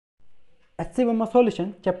HC Verma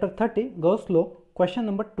solution, chapter 30, Gauss law, question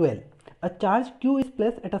number 12. A charge Q is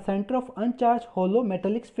placed at a center of uncharged hollow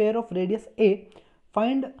metallic sphere of radius A.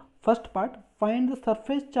 Find first part, find the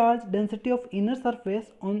surface charge density of inner surface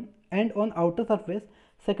on outer surface.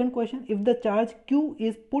 Second question, if the charge Q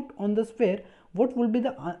is put on the sphere, what will be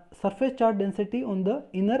the surface charge density on the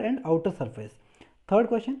inner and outer surface? Third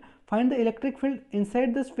question, find the electric field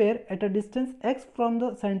inside the sphere at a distance x from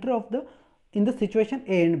the center of the in the situation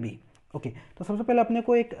A and B. Okay तो सबसे पहले अपने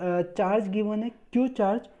को एक charge given है Q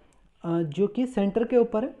charge जो कि centre के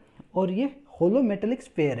ऊपर है और ये होलो मेटेलिक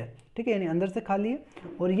स्फेयर है, ठीक है, यानी अंदर से खाली है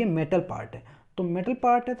और ये मेटल पार्ट है। तो मेटल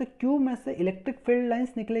पार्ट है तो क्यू में से इलेक्ट्रिक फील्ड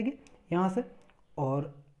लाइंस निकलेगी यहाँ से,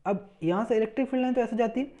 और अब यहाँ से इलेक्ट्रिक फील्ड लाइन तो ऐसे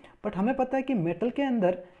जाती है, बट हमें पता है कि मेटल के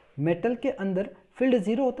अंदर फील्ड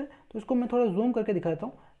जीरो होता है। तो इसको मैं थोड़ा जूम करके दिखाता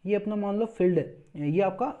हूँ। ये अपना मान लो फील्ड है, ये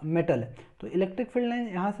आपका मेटल है, तो इलेक्ट्रिक फील्ड लाइन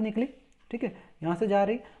यहाँ से निकली, ठीक है, यहाँ से जा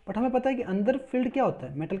रही, बट हमें पता है कि अंदर फील्ड क्या होता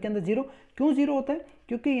है, मेटल के अंदर जीरो। क्यों जीरो होता है?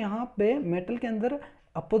 क्योंकि यहाँ पे मेटल के अंदर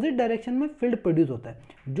अपोजिट डायरेक्शन में फील्ड प्रोड्यूस होता है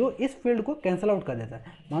जो इस फील्ड को कैंसिल आउट कर देता है।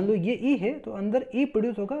 मान लो ये ई है तो अंदर ई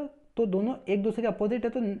प्रोड्यूस होगा, तो दोनों एक दूसरे के अपोजिट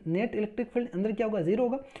है, तो नेट इलेक्ट्रिक फील्ड अंदर क्या होगा, जीरो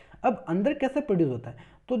होगा। अब अंदर कैसे प्रोड्यूस होता है,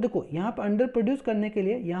 तो देखो यहाँ पे अंदर प्रोड्यूस करने के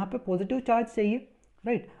लिए यहाँ पे पॉजिटिव चार्ज चाहिए,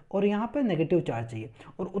 राइट, और यहाँ पे नेगेटिव चार्ज चाहिए,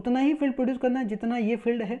 और उतना ही फील्ड प्रोड्यूस करना है जितना ये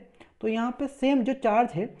फील्ड है। तो यहाँ पे सेम जो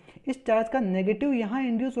चार्ज है, इस चार्ज का नेगेटिव यहाँ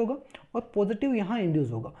इंड्यूस होगा और पॉजिटिव यहाँ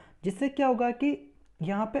इंड्यूस होगा, जिससे क्या होगा कि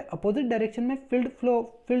यहाँ पे अपोजिट डायरेक्शन में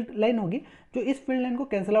फील्ड लाइन होगी जो इस फील्ड लाइन को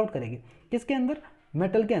कैंसिल आउट करेगी। किसके अंदर?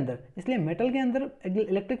 मेटल के अंदर। इसलिए मेटल के अंदर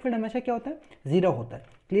इलेक्ट्रिक फील्ड हमेशा क्या होता है, जीरो होता है।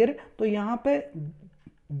 क्लियर है? तो यहाँ पे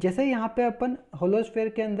जैसे यहाँ पे अपन होलो स्फीयर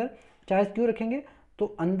के अंदर चार्ज क्यू रखेंगे तो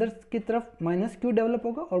अंदर की तरफ माइनस क्यू डेवलप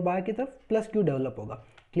होगा और बाहर की तरफ प्लस क्यू डेवलप होगा।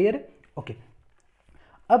 क्लियर है? ओके,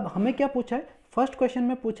 अब हमें क्या पूछा है, फर्स्ट क्वेश्चन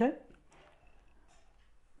में पूछा है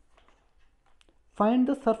find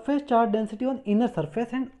the surface charge density on inner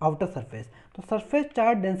surface and outer surface. तो सरफेस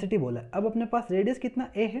चार्ज डेंसिटी बोला है। अब अपने पास रेडियस कितना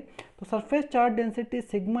ए है, तो surface charge density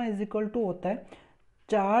sigma is equal to होता है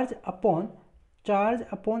चार्ज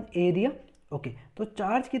अपॉन एरिया। ओके, तो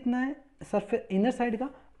चार्ज कितना है सरफेस इनर साइड का,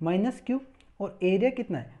 माइनस क्यू, और एरिया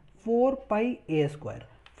कितना है 4 पाई ए स्क्वायर।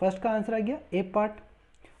 फर्स्ट का आंसर आ गया ए पार्ट।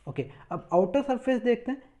 ओके, अब आउटर सरफेस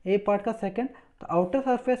देखते हैं, ए पार्ट का सेकंड। तो आउटर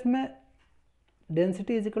सरफेस में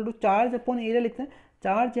density is equal to charge upon area लिखते हैं।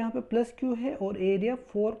 चार्ज यहाँ पे प्लस क्यू है और एरिया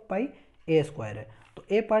 4 पाई ए स्क्वायर है। तो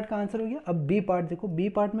ए पार्ट का आंसर हो गया। अब बी पार्ट देखो, बी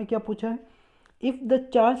पार्ट में क्या पूछा है, if the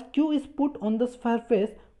charge Q is put on the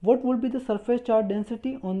surface what would be the surface charge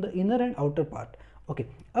density on the inner and outer part. Okay,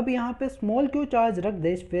 अब यहाँ पे स्मॉल क्यू चार्ज रख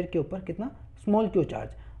दे स्फीयर के ऊपर, कितना स्मॉल क्यू चार्ज,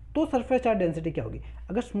 तो सरफेस चार्ज डेंसिटी क्या होगी।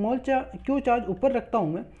 अगर स्मॉल क्यू चार्ज ऊपर रखता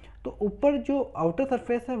हूँ मैं, तो ऊपर जो आउटर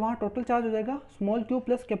सरफेस है वहाँ टोटल चार्ज हो जाएगा small Q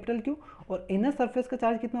plus capital Q, और इनर सरफेस का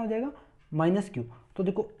चार्ज कितना हो जाएगा माइनस क्यू। तो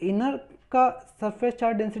देखो इनर का सरफेस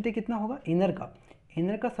चार्ज डेंसिटी कितना होगा, इनर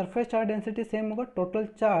का सरफेस चार्ज डेंसिटी सेम होगा टोटल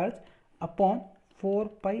चार्ज अपॉन 4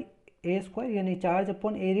 पाई ए स्क्वायर, यानी चार्ज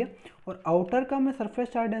अपॉन एरिया। और आउटर का मैं सरफेस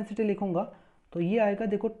चार्ज डेंसिटी लिखूंगा तो ये आएगा,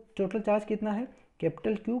 देखो टोटल चार्ज कितना है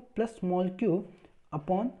capital Q plus small Q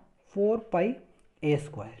upon 4 पाई ए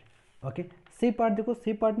स्क्वायर। ओके, सी पार्ट देखो,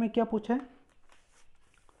 सी पार्ट में क्या पूछा है,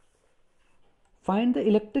 find the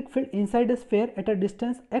electric field inside a sphere at a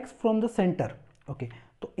distance x from the centre. Okay,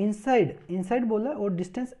 तो इनसाइड बोला है और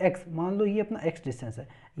डिस्टेंस x, मान लो ये अपना x डिस्टेंस है,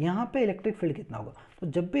 यहाँ पे इलेक्ट्रिक फील्ड कितना होगा। तो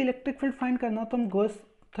जब भी इलेक्ट्रिक फील्ड फाइंड करना हो तो हम गॉस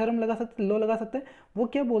थ्योरम लगा सकते हैं, लॉ लगा सकते हैं। वो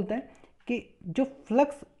क्या बोलते हैं कि जो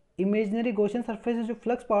फ्लक्स इमेजिनरी गॉसियन सरफेस से जो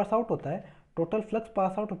फ्लक्स पास आउट होता है, टोटल फ्लक्स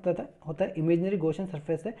पास आउट होता है इमेजिनरी गॉसियन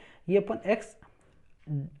सरफेस से, ये अपन x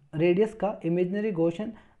रेडियस का इमेजिनरी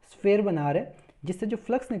गॉसियन स्फीयर बना रहे हैं, जिससे जो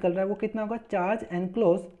फ्लक्स निकल रहा है वो कितना होगा charge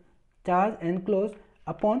enclose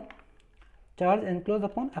upon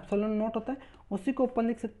epsilon not होता है। उसी को अपन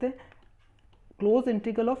लिख सकते हैं close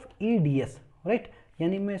integral of E D S, right,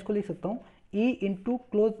 यानी मैं इसको लिख सकता हूँ ई इंटू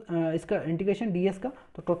क्लोज इसका इंटीग्रेशन डी एस का।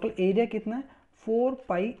 तो टोटल एरिया कितना है 4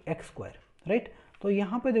 पाई एक्स स्क्वायर, राइट। तो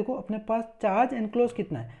यहाँ पे देखो अपने पास चार्ज एनक्लोज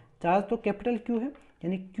कितना है, चार्ज तो कैपिटल क्यू है,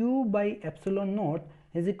 यानी Q by epsilon not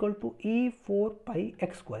is equal to E 4 pi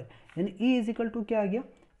x square, यानी ई इज इक्वल टू क्या आ गया,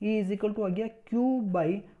 ई इज इक्वल टू आ गया Q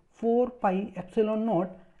by 4 pi epsilon not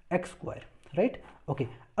x square, right. Okay,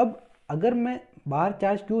 अब अगर मैं बाहर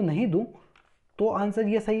चार्ज क्यू नहीं दूं तो आंसर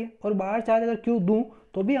ये सही है, और बाहर चार्ज अगर क्यू दूं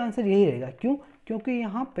तो भी आंसर यही रहेगा। क्यों? क्योंकि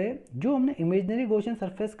यहाँ पे जो हमने इमेजिनरी गॉसियन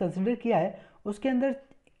सरफेस कंसिडर किया है उसके अंदर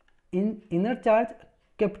इनर चार्ज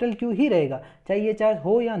कैपिटल क्यू ही रहेगा, चाहे ये चार्ज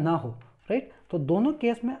हो या ना हो, राइट। तो दोनों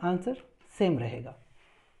केस में आंसर सेम रहेगा।